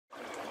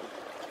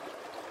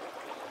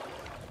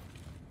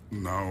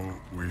Now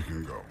we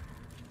can go.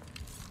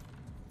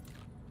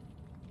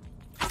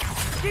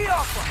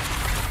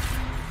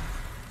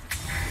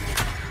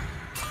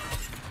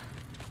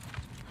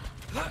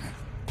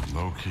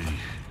 Loki,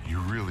 you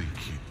really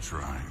keep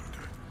trying to...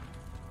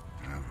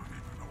 I don't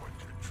even know what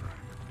you're trying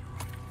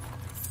to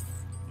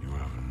do. You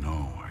have no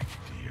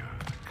idea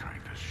the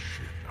kind of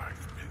shit I've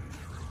been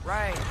through.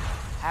 Right.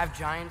 Half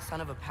giant,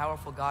 son of a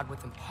powerful god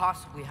with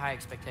impossibly high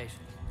expectations.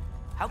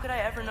 How could I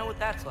ever know what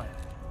that's like?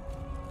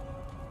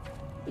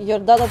 Your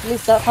dad at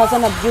least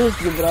hasn't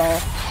abused you, bro.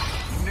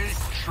 Neat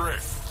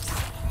trick.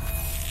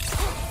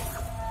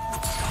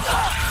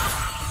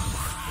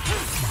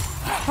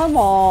 Come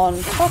on,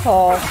 fuck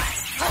off.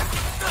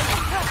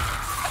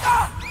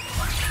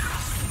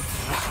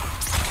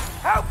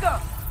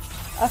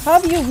 I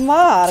have you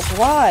marked,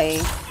 why?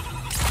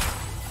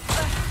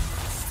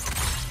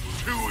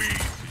 Too easy.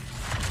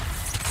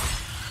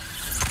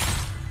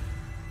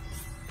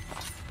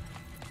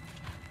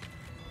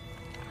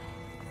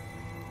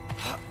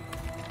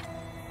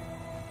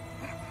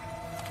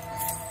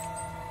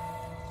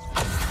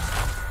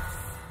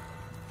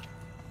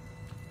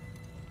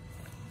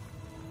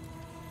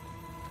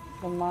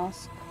 The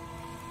mask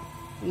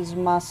is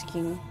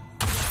masking.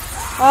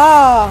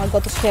 Ah, I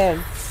got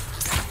scared.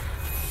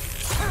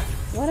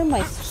 What am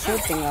I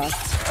shooting at?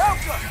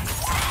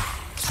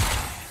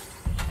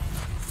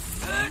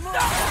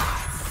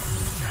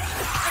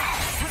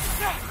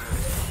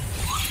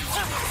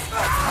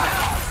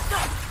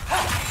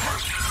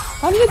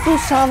 Can you do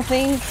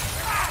something?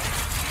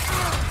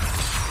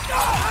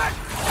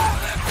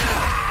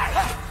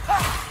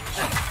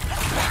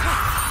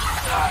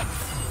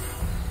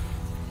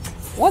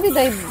 What did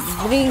I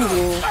bring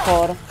you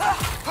for?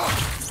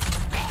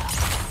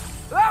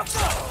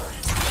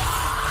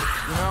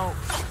 You know,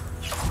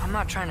 I'm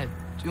not trying to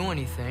do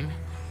anything.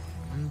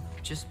 I'm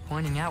just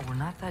pointing out we're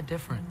not that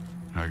different.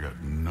 I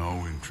got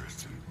no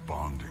interest in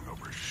bonding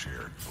over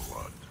shared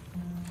blood.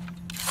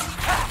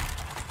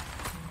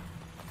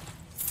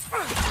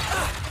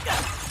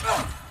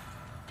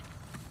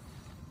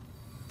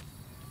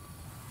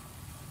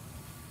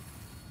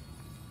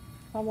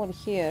 Someone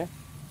here.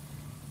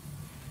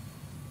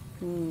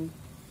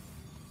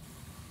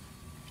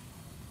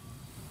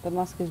 The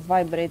mask is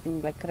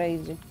vibrating like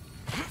crazy.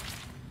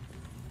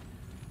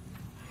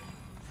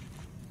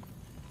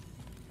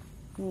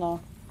 No.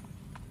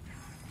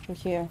 Through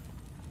here.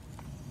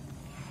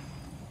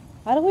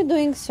 Are we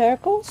doing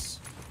circles?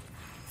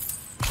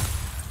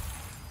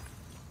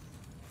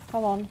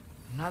 Come on.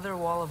 Another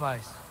wall of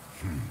ice.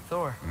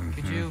 Thor,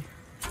 could you...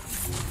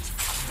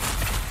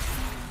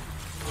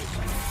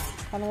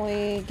 Can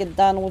we get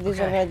done with this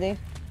already?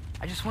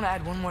 I just want to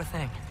add one more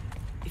thing.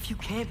 If you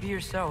can't be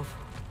yourself,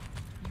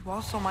 you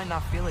also might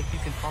not feel like you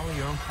can follow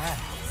your own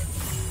path.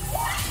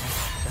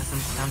 That doesn't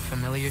sound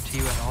familiar to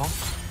you at all?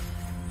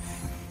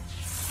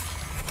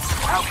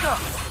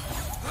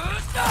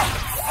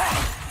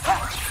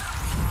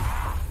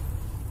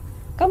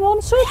 Come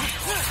on, shoot!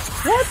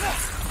 What?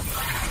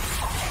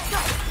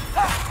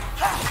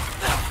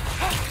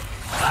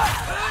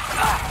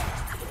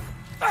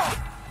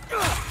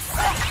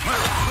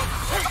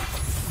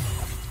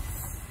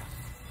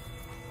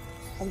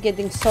 I'm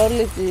getting so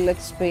little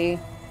XP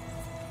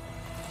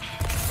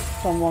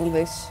from all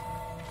this.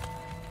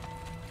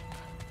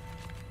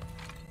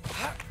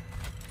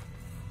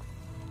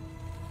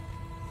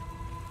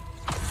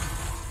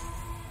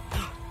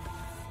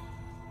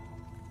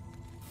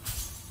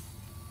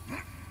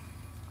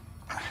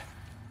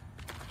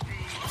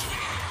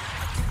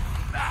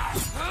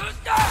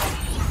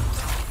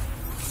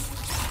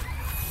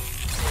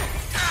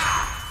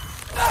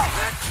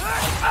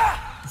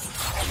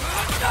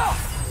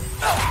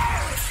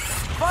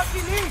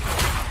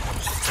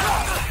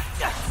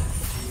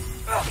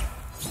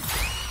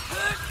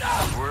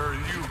 Where are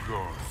you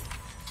going?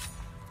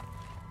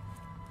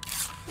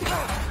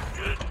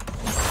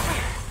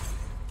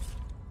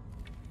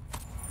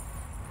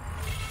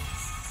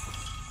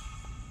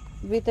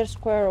 Bitter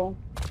squirrel.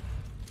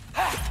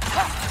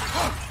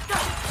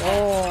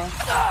 Oh,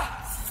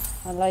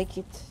 I like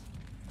it.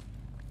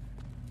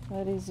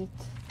 Where is it?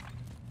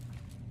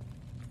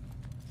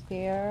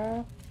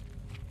 Here.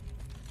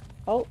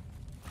 Oh,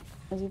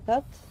 is it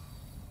that?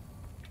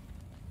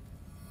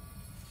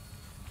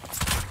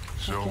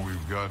 So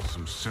we've got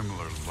some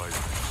similar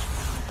likeness.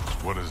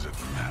 What does it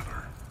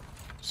matter?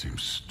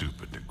 Seems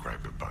stupid to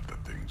gripe about the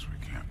things we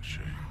can't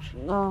change.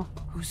 No.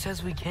 Who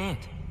says we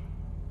can't?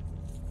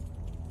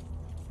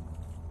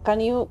 Can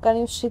you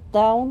sit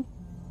down?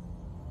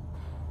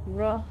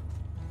 Bruh.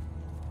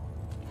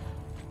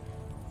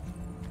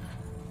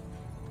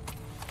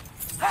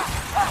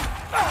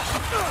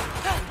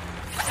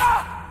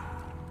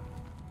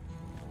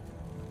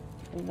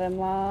 The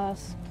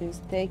mask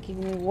is taking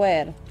me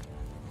where?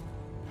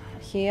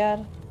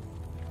 Here.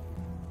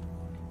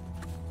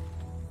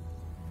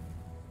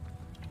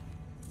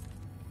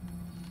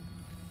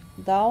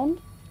 Down.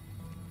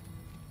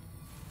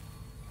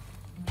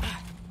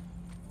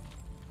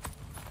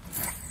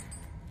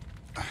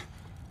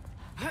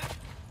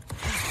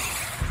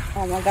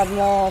 Oh my god,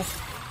 more.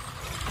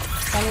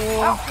 Can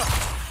you...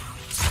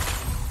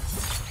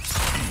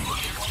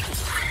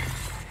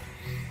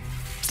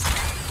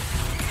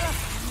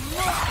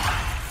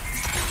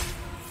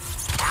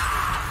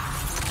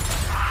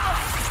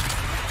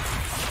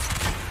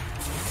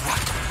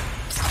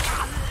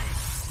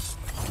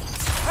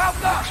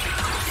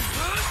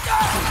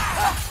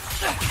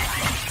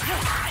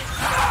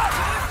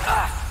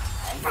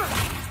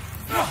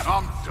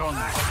 I'm done.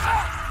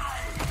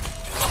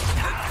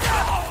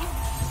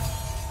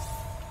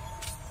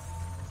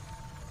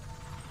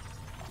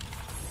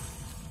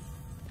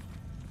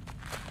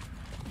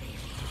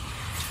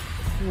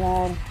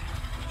 More.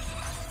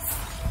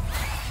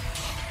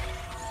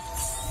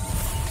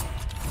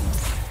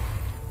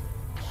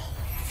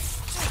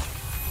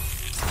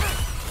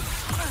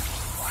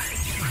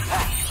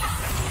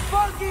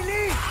 Funky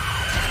leaf!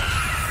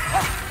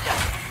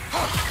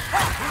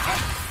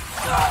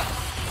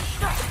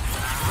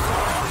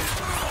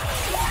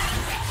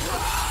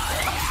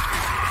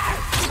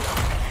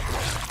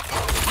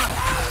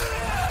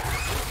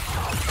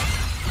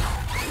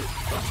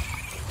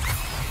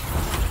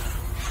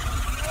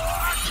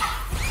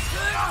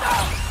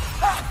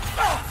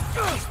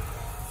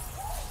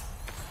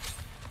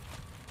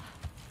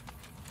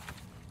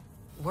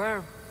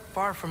 We're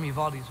far from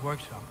Ivaldi's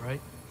workshop,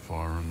 right?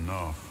 Far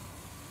enough.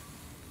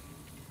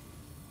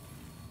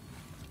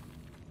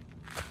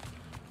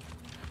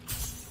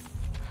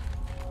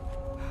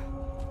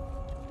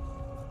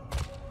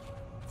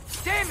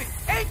 Damn it!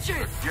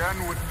 Ancient!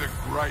 Again with the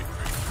griping.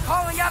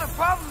 Calling out a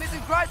problem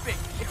isn't griping.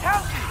 It's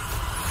healthy.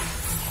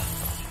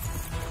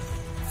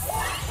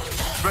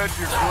 Bet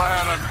you're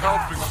glad I'm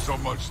helping so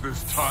much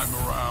this time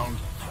around.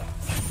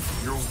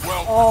 You're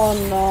welcome. Oh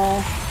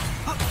no.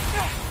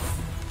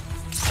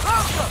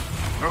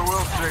 I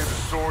will say the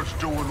sword's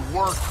doing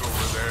work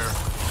over there.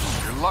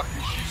 You're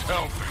lucky she's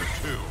helping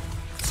too.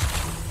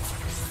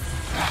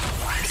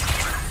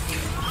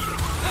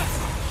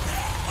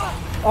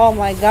 Oh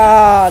my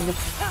god.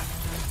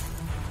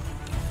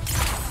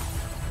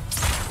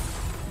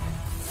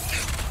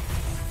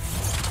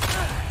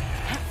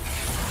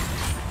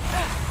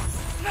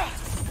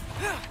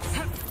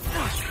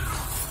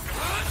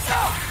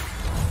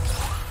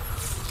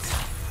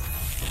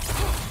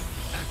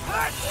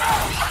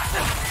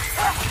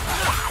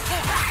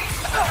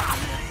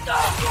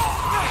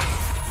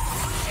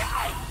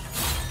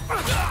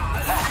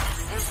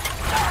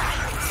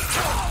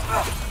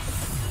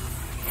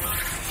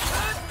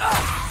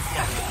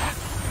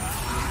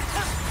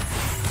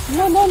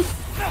 No, don't.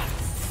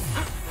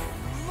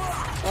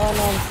 Oh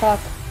no, I'm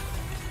stuck.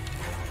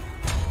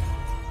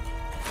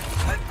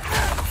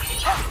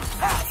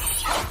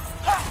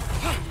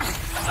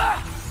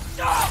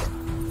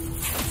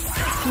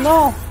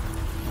 No.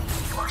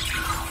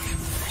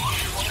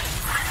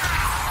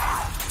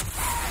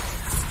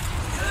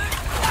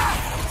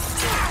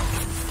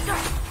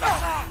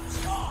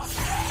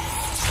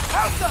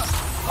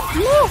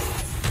 No.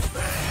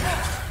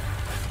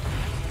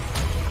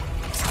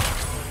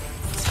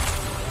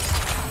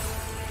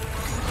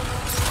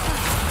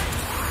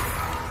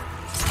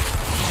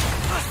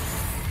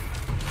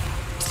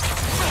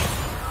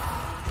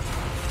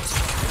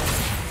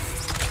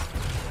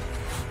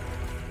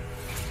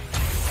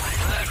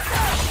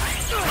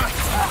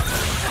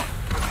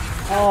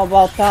 Oh,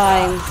 about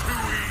time.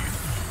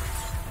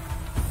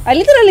 I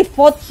literally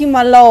fought him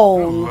I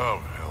alone.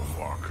 love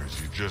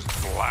Hellwalkers. You just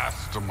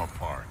blast them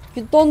apart.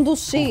 You don't do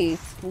shit.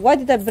 Why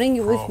did I bring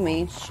you with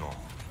me? Problem solved.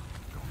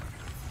 Don't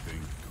have to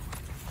think,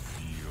 don't have to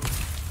feel.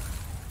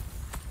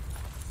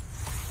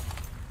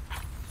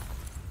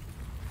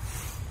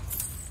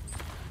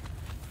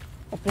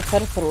 I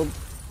prefer fruit.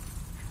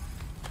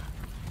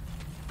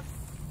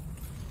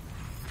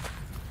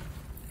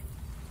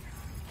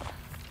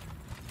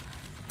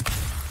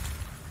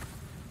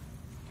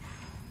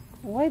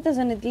 Why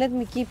doesn't it let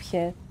me keep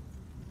here?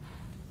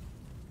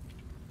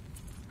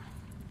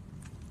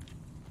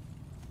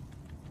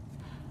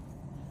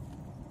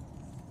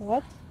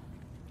 What?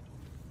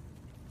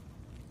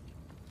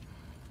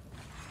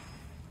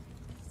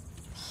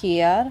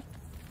 Here.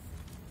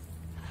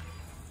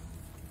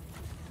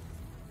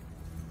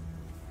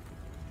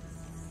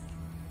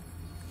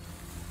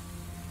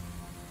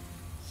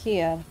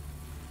 Here.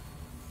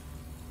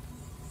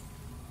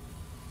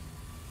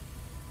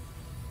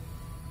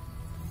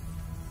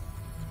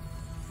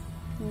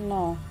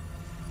 No.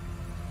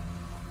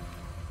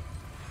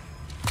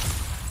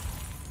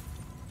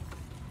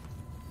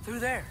 Through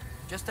there,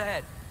 just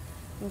ahead.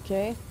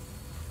 Okay.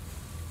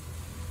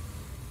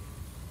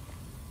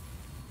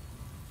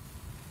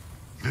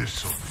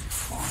 This'll be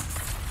fun.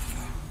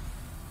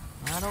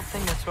 I don't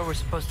think that's where we're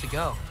supposed to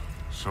go.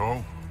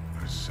 So,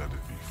 I said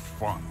it'd be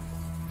fun.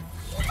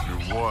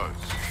 It was.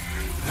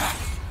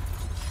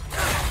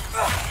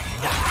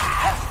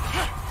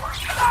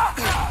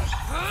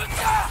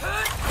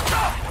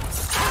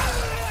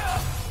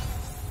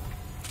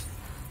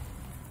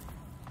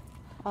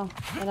 Oh,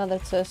 another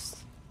chest.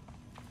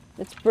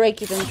 Let's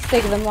break it and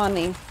take the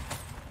money.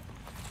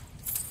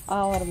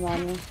 Our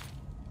money.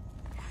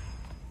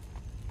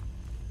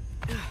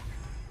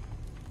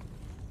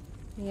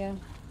 Yeah.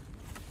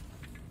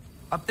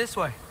 Up this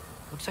way.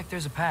 Looks like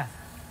there's a path.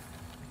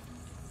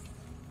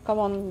 Come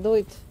on, do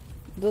it.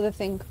 Do the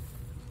thing.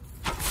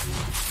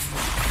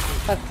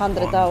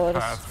 500 One hours.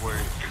 pathway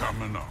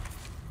coming up.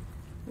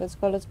 Let's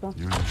go, let's go.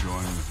 You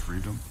enjoying the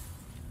freedom?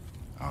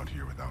 Out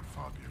here without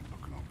Fabian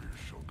looking over your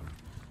shoulder.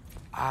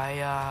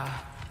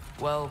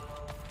 Well,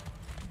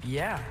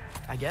 yeah,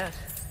 I guess.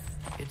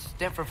 It's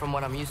different from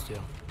what I'm used to.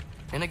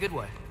 In a good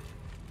way.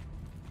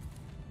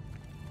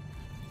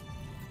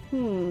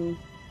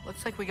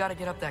 Looks like we gotta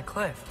get up that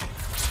cliff.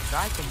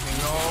 I can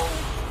hear No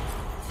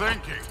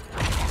thinking.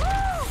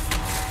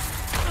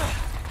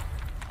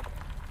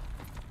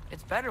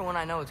 It's better when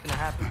I know it's gonna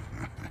happen.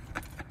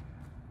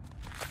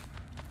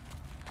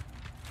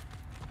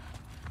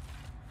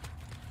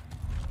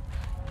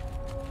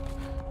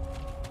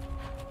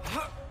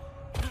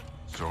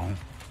 So,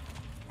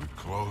 we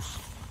close?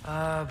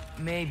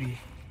 Maybe.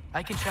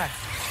 I can check.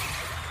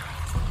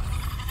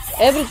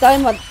 Every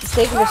time I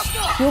take the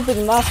stupid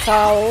mask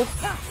out.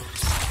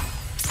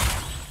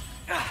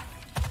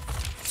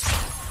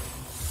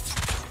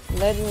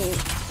 Let me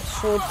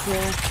shoot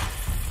you.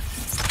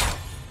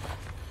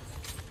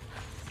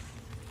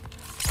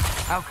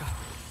 Alka.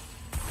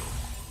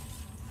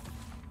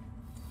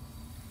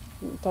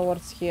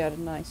 Towards here,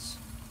 nice.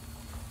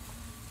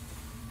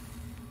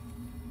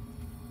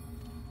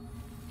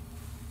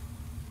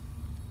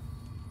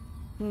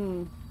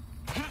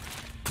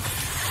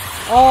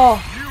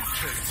 Oh!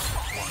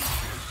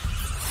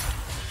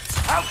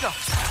 Alka!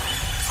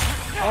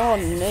 Oh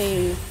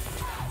no!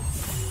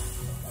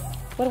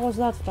 Where was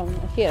that from?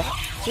 Here.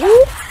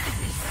 Woo!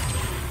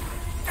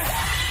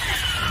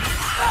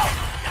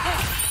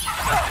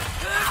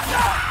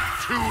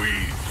 Too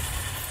easy.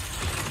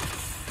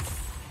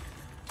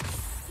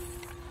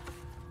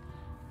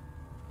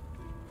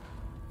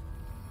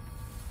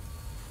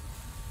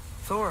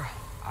 Thor,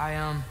 I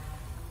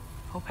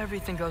hope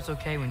everything goes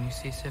okay when you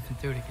see Sif and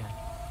Thud again.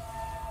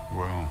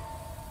 Well,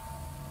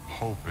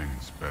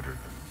 hoping's better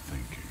than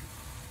thinking.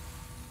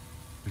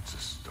 It's a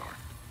start.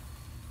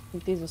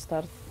 It is a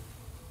start.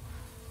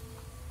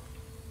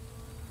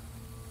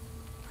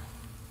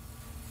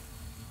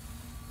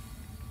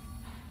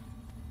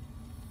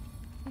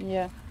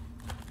 Yeah.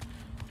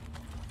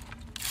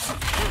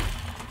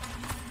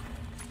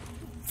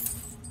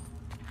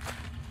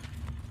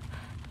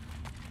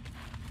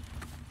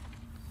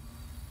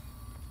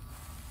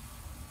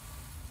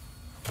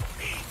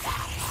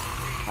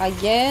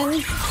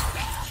 Again?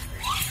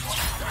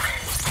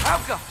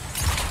 Alka!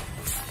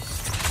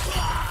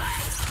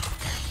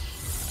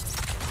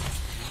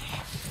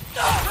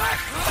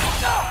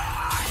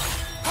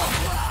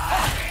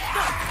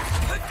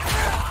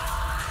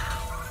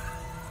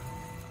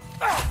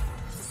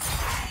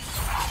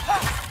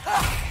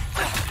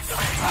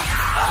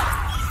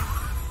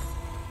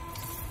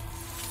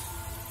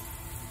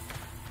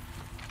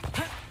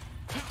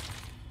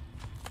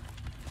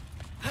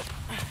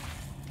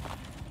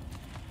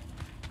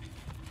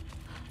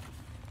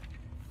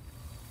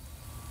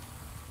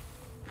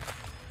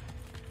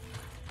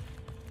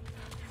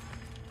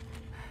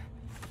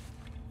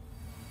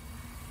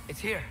 It's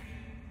here.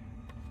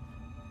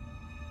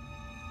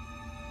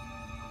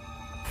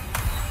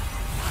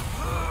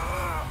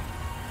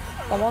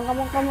 Come on, come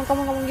on, come on, come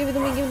on, come on, give it to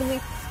me, give it to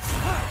me.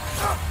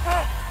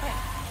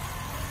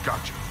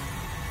 Gotcha.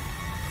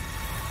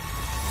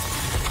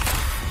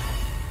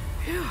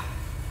 Phew.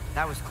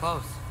 That was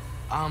close.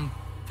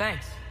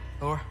 Thanks,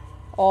 Thor.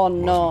 Oh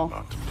no. Wasn't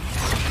about to be.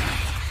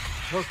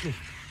 Loki,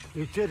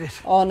 you did it.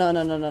 Oh no,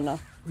 no, no, no, no.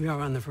 We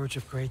are on the verge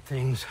of great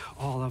things.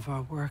 All of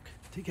our work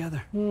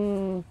together.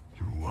 You're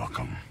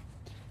welcome.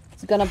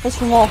 It's gonna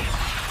push me off.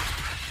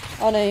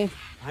 Oh no.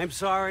 I'm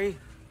sorry.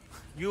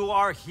 You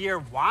are here.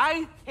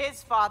 Why?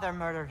 His father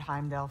murdered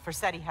Heimdall.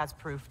 Forseti has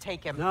proof.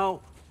 Take him.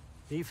 No.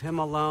 Leave him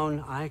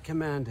alone. I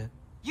command it.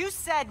 You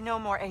said no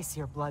more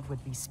Aesir blood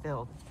would be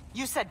spilled.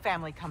 You said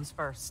family comes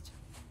first.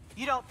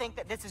 You don't think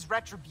that this is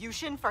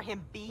retribution for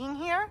him being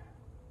here?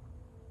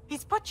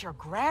 He's put your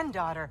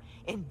granddaughter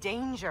in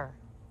danger.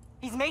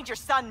 He's made your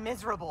son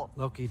miserable.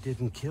 Loki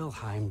didn't kill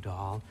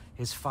Heimdall.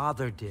 His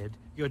father did.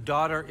 Your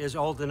daughter is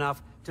old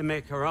enough to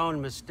make her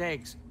own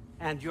mistakes.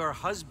 And your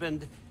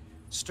husband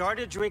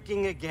started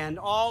drinking again,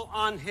 all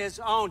on his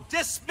own.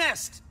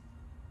 Dismissed!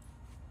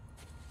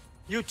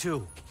 You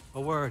two,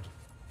 a word.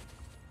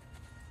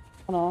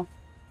 Oh no.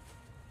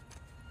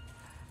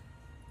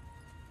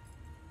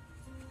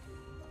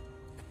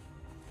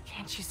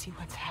 Can't you see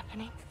what's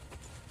happening?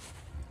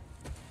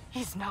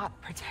 He's not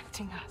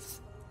protecting us.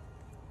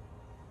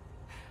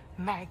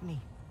 Magni,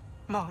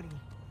 Modi,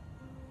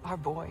 our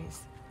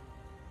boys.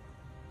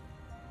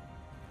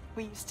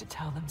 We used to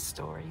tell them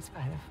stories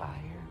by the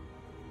fire.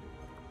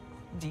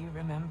 Do you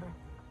remember?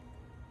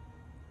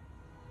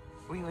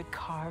 We would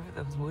carve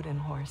those wooden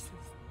horses.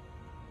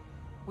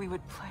 We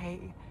would play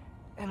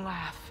and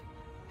laugh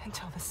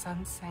until the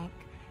sun sank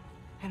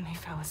and they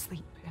fell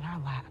asleep in our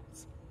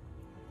laps.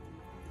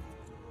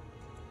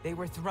 They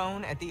were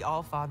thrown at the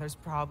Allfather's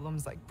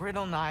problems like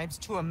brittle knives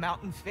to a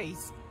mountain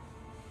face.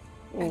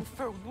 And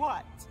for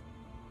what?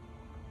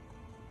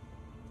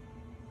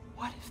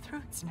 What if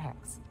Thrud's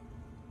next?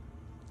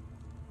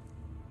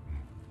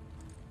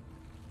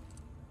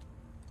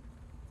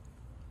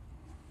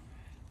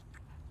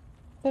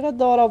 They're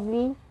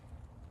adorable.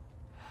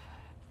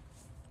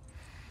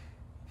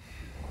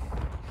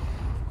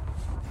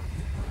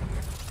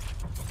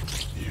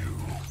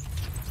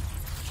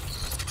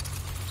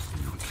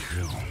 You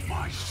kill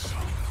my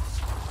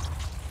sons.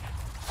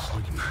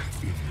 Sleep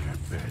in their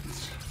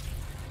beds.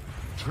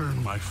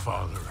 Turn my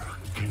father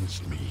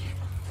against me.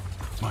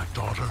 My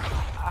daughter.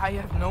 I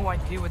have no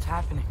idea what's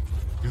happening.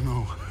 You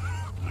know,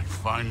 I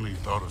finally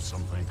thought of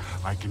something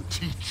I can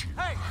teach you.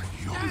 Hey,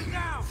 stand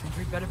down!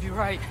 Sentry better be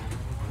right.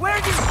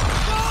 Where'd you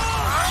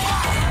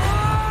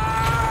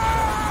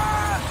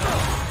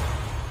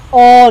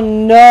Oh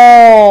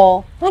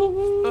no!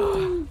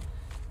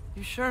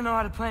 You sure know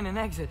how to plan an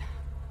exit.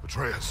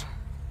 Atreus.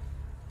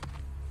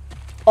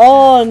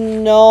 Oh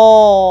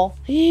no!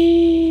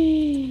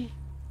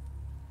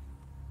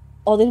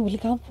 Odin will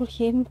come for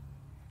him.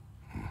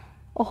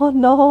 Oh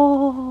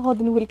no!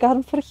 Odin will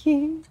come for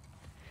him.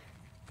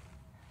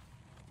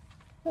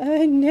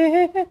 Oh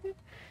no!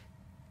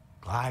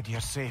 Glad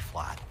you're safe,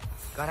 lad.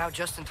 Got out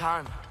just in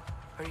time.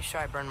 Pretty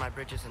sure I burned my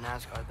bridges in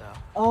Asgard, though.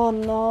 Oh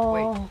no!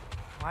 Wait,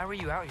 why were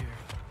you out here?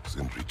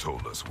 Sindri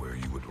told us where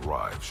you would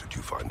arrive should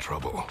you find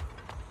trouble.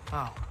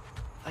 Oh,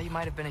 thought you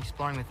might have been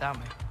exploring without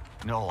me.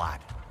 No, lad.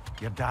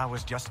 Your dad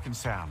was just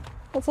concerned.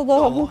 That's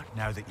adorable. Oh,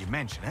 now that you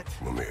mention it.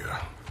 Mimir,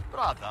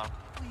 Brother,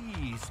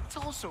 please. It's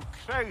all so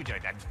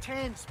crowded and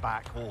tense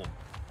back home.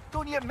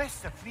 Don't you miss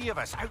the three of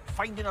us out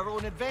finding our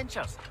own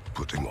adventures?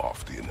 putting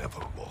off the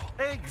inevitable.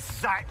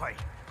 Exactly.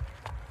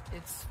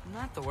 It's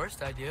not the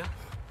worst idea.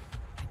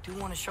 I do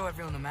want to show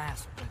everyone the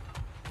mask, but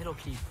it'll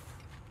keep.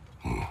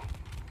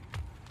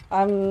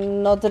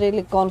 I'm not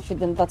really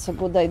confident that's a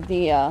good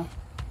idea.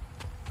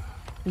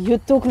 You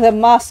took the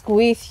mask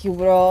with you,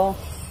 bro.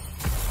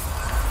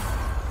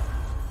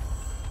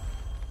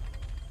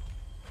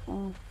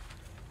 Oh.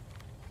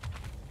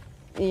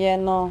 Yeah,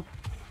 no.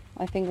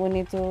 I think we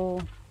need to...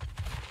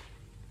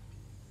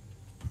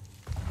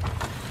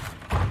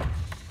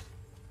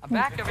 I'm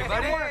back,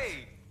 everybody.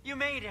 Hey, you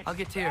made it. I'll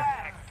get to you.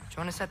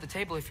 Join us at the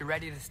table if you're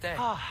ready to stay.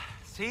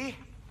 See?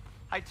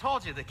 I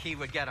told you the key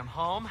would get him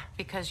home.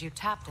 Because you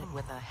tapped it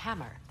with a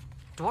hammer.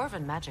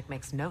 Dwarven magic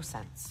makes no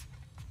sense.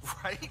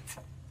 Right?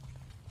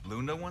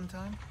 Luna one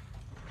time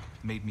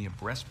made me a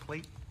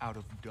breastplate out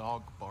of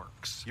dog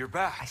barks. You're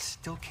back. I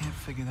still can't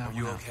figure that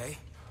one out. Okay?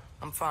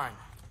 I'm fine.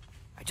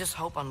 I just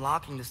hope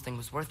unlocking this thing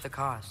was worth the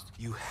cost.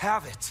 You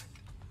have it.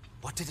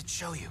 What did it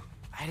show you?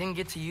 I didn't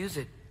get to use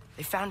it.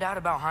 They found out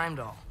about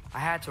Heimdall. I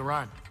had to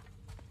run.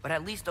 But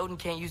at least Odin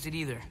can't use it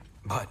either.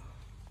 But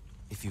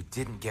if you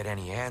didn't get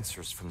any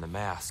answers from the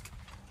mask,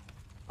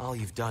 all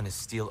you've done is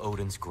steal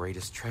Odin's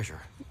greatest treasure.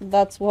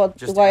 That's what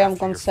Just why I'm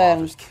after your concerned.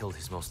 father's killed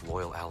his most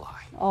loyal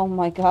ally. Oh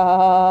my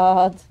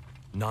god.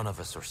 None of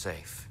us are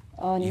safe.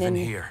 Oh, Even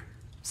Nini. here.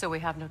 So we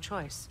have no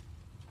choice.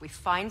 We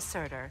find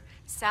Surtur,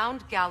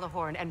 sound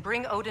Galahorn, and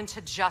bring Odin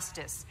to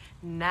justice.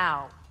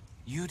 Now.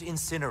 You'd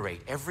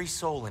incinerate every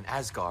soul in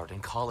Asgard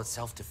and call it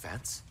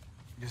self-defense?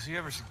 Does he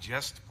ever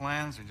suggest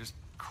plans or just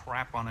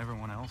crap on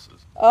everyone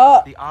else's?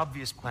 The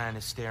obvious plan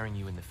is staring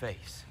you in the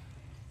face.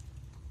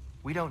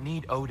 We don't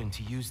need Odin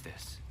to use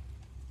this.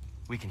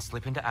 We can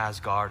slip into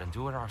Asgard and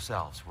do it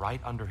ourselves, right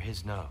under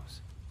his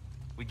nose.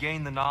 We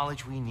gain the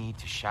knowledge we need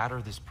to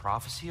shatter this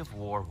prophecy of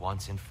war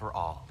once and for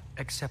all.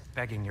 Except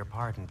begging your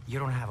pardon, you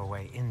don't have a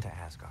way into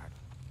Asgard.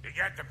 They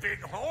got the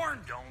big horn,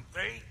 don't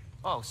they?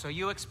 Oh, so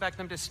you expect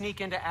them to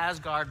sneak into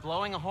Asgard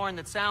blowing a horn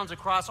that sounds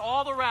across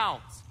all the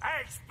realms? I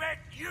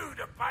expect you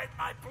to bite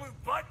my blue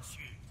butt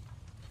cheek.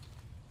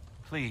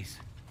 Please,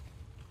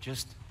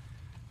 just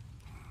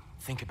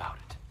think about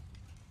it.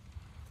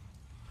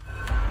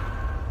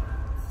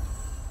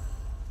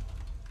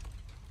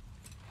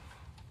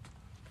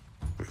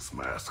 This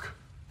mask.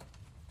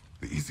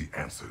 The easy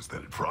answers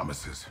that it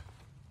promises.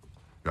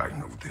 I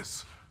know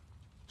this.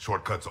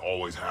 Shortcuts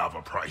always have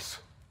a price.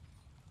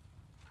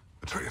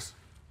 Atreus,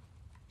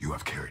 you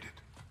have carried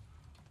it.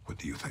 What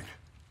do you think?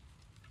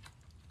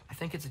 I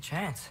think it's a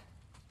chance.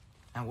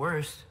 At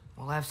worst,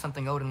 we'll have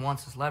something Odin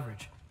wants as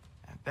leverage.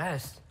 At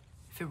best,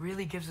 if it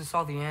really gives us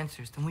all the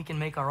answers, then we can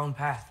make our own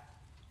path.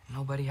 And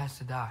nobody has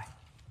to die.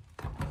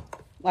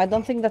 I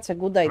don't think that's a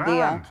good idea.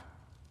 Grand.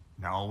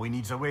 Now all we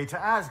need's a way to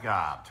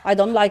Asgard. I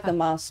don't like the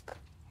mask.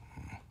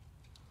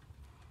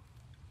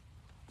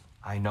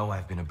 I know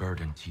I've been a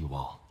burden to you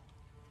all.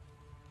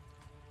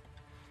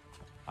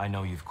 I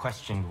know you've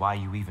questioned why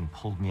you even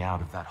pulled me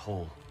out of that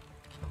hole.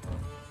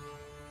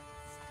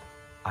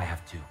 I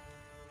have too.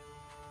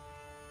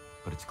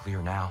 But it's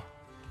clear now.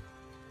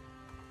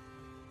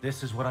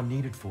 This is what I'm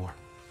needed for.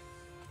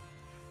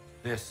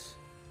 This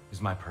is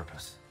my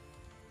purpose.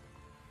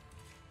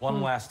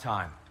 One last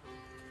time,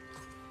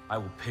 I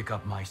will pick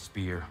up my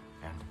spear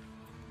and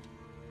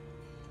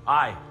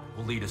I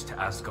will lead us to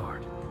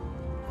Asgard.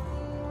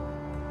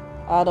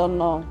 I don't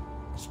know.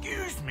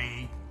 Excuse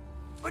me,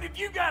 but if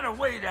you got a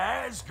way to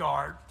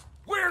Asgard,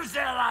 where's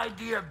that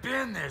idea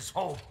been this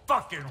whole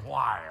fucking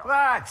while?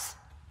 Lads,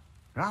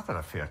 Rather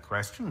a fair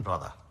question,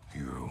 brother.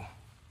 You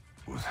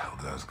withheld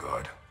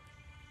Asgard.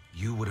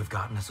 You would have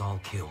gotten us all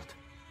killed.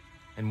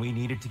 And we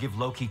needed to give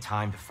Loki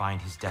time to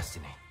find his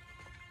destiny.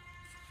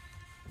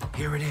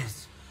 Here it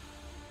is.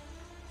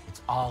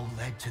 It's all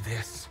led to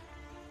this.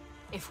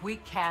 If we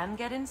can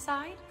get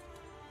inside,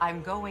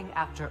 I'm going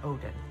after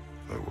Odin.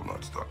 I will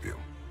not stop you.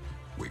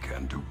 We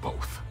can do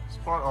both.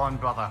 Spot on,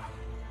 brother.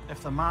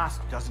 If the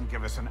mask doesn't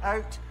give us an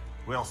out,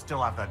 we'll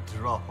still have the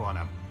drop on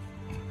him.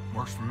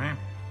 Works for me.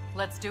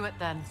 Let's do it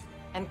then.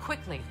 And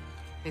quickly,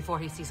 before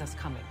he sees us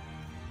coming.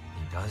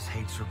 He does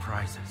hate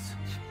surprises.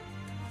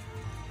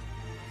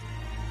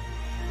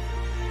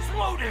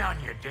 Slow down,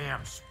 you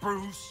damn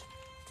spruce.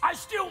 I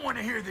still want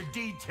to hear the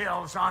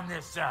details on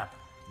this,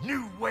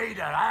 new way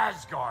to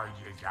Asgard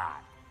you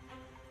got.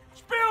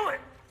 Spill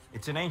it!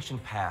 It's an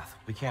ancient path.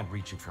 We can't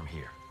reach it from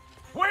here.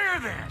 Where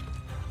then?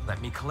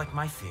 Let me collect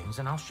my things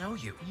and I'll show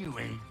you. You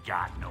ain't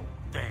got no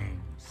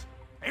things.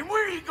 And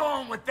where are you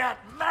going with that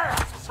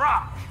mask,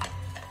 Rock?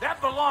 That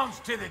belongs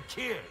to the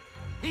kid.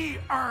 He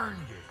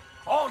earned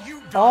it. All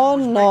you done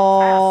was make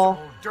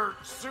passable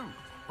dirt soup.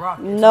 Rock,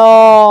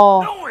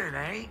 No. No, it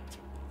ain't.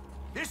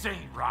 This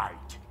ain't right.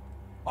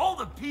 All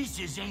the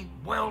pieces ain't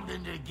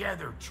welding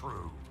together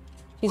true.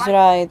 He's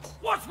right.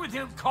 What's with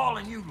him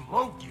calling you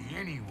Loki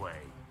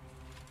anyway?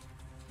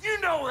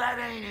 You know that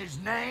ain't his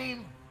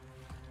name.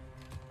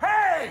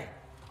 Hey!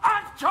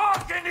 I'm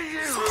talking to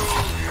you!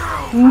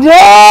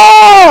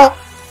 No!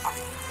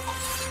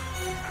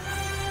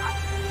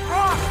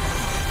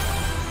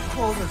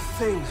 All the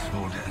things,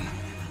 Odin.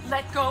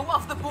 Let go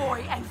of the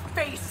boy and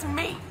face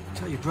me!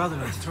 Tell your brother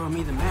to throw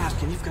me the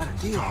mask and you've got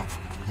a deal. Stop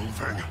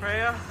moving.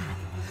 Freya,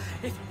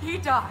 if he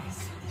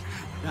dies...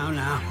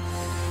 Now.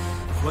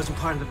 It wasn't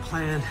part of the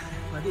plan,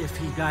 but if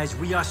he dies,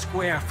 we are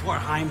square for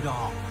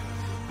Heimdall.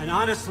 And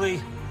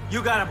honestly,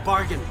 you got a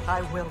bargain.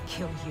 I will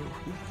kill you.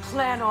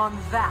 Plan on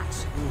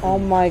that. Oh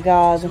my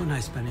god. So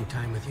nice spending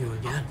time with you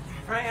again.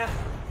 Freya,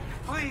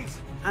 please.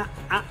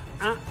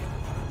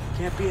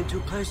 Can't be in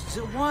two places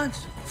at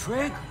once,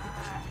 Frig.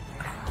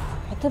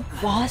 What a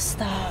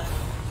bastard.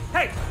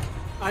 Hey!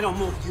 I don't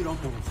move, you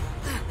don't move.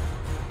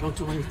 Don't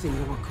do anything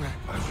that will crack.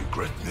 I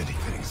regret many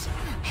things.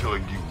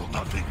 Killing you will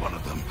not be one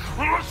of them.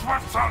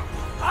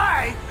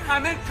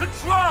 I'm in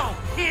control!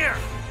 Here!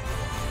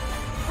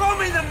 Throw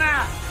me the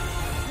mask!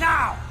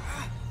 Now!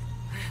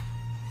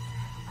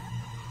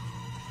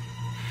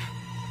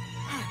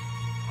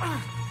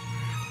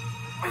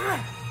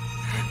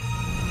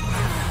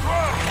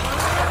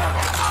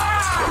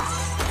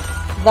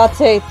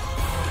 That's it.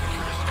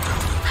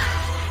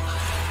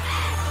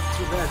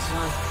 Too bad,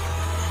 son.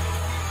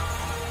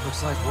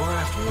 Looks like war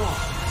after all.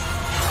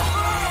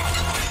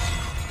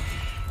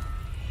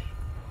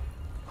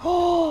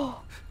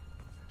 Oh,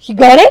 he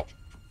got it?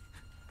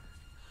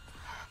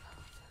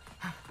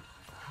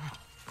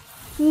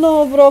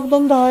 No, Brock,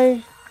 don't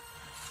die.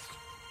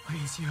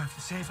 Please, you have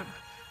to save him.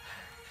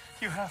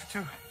 You have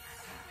to.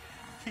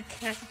 He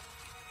can't.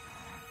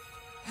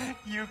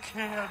 You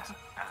can't.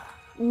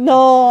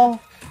 No.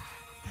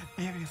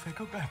 Maybe if I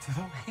go back to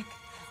the lake.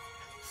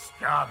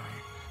 Stop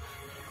it.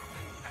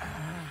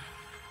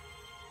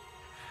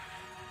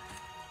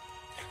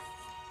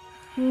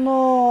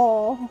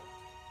 No.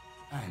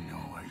 I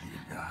know what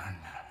you've done.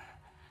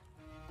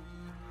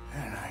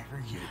 And I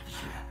forgive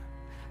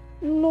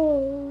you.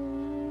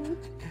 No.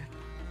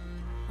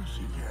 But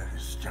you gotta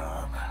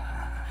stop.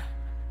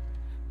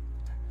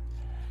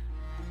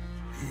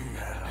 You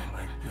gotta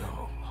let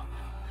go.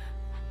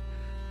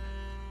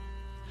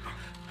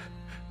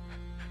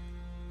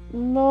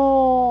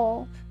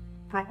 No.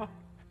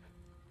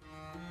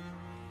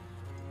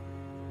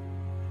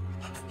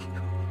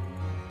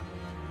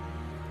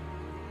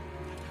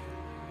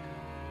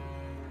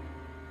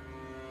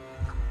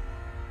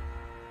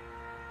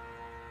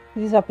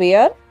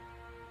 Disappear?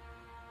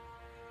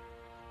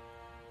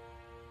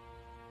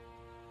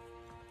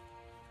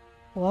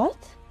 What?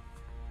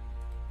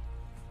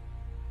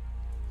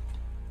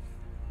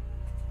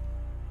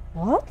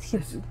 What?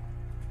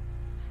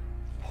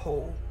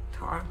 Whole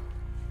time.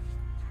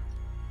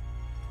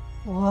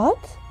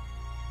 What?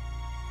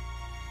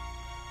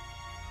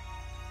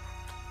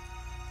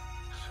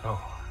 So,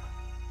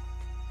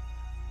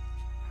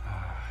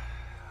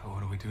 what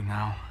do we do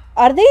now?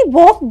 Are they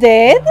both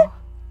dead?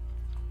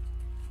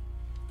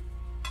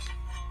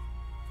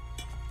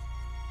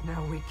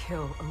 Now we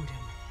kill Odin.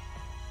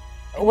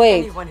 Wait.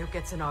 Anyone who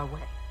gets in our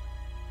way.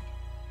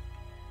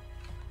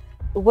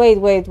 Wait.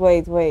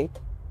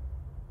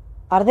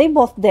 Are they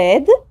both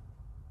dead?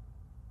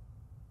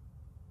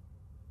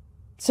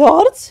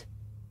 George?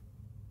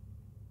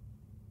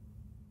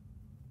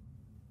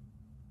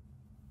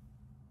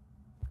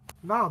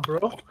 Nah,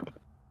 bro.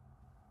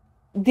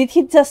 Did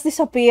he just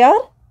disappear?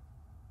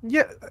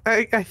 Yeah,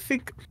 I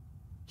think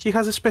he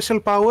has a special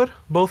power.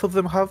 Both of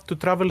them have to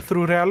travel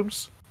through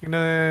realms in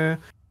a...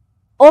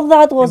 Oh,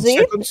 that was it?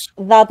 Seconds.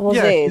 That was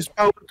it. His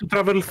power to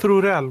travel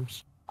through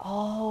realms.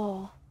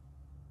 Oh.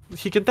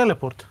 He can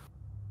teleport.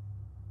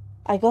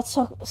 I got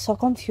so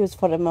confused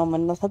for a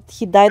moment. I thought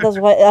he died as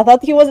well. I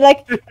thought he was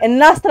like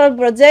an astral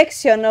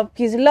projection of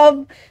his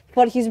love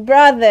for his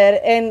brother,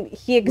 and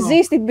he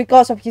existed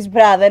because of his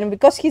brother, and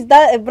because his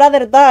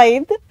brother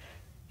died,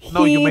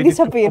 he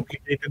disappeared.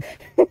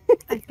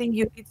 I think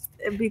you did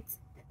a bit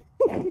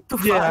too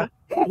Yeah.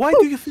 far. Why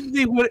do you think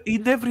they were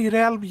in every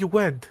realm you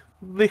went?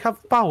 They have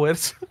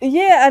powers.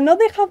 Yeah, I know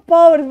they have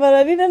powers, but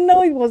I didn't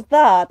know it was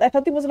that. I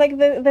thought it was like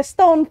the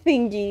stone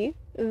thingy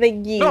they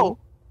give. No.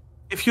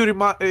 If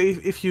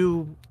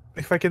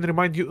I can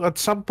remind you, at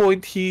some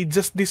point he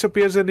just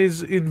disappears and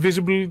is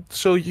invisible,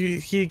 so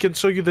he can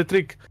show you the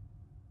trick.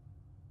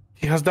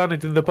 He has done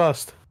it in the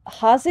past.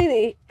 Has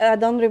it? I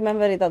don't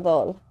remember it at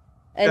all.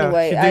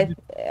 Anyway,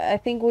 I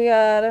think we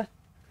are.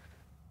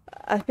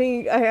 I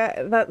think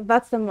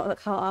that's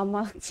how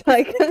much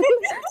I can.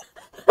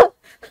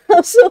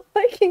 I'm so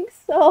fucking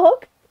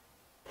shocked.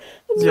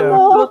 Yeah.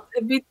 No. I got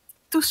a bit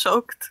too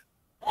shocked.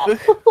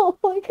 Oh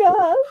my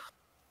god.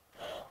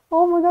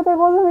 Oh my god, I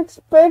wasn't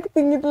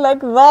expecting it like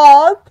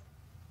that.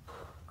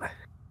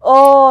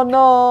 Oh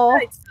no.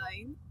 It's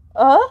fine.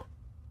 Huh?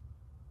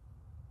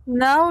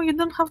 Now you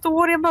don't have to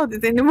worry about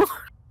it anymore.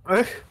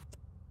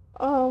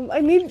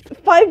 I need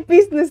 5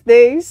 business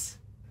days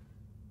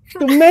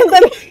to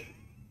mentally.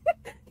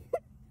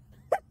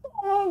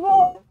 Oh my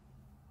god.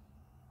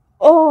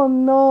 Oh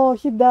no,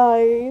 he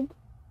died.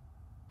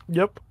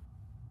 Yep.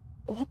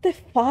 What the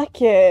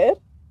fucker?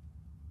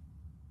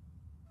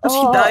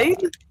 She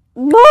died?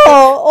 No,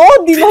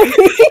 Odin, I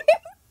mean.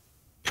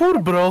 Poor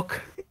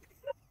Brock.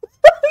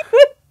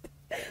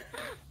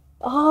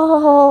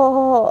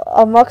 Oh,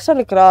 I'm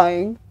actually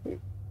crying.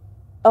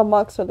 I'm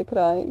actually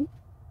crying.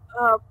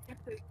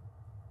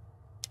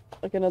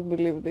 I cannot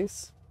believe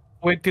this.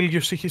 Wait till you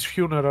see his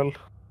funeral.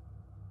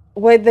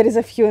 Wait, there is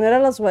a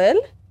funeral as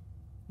well?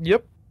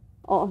 Yep.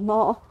 Oh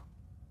no.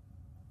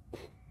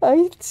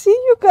 I'll see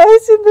you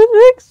guys in the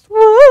next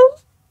one.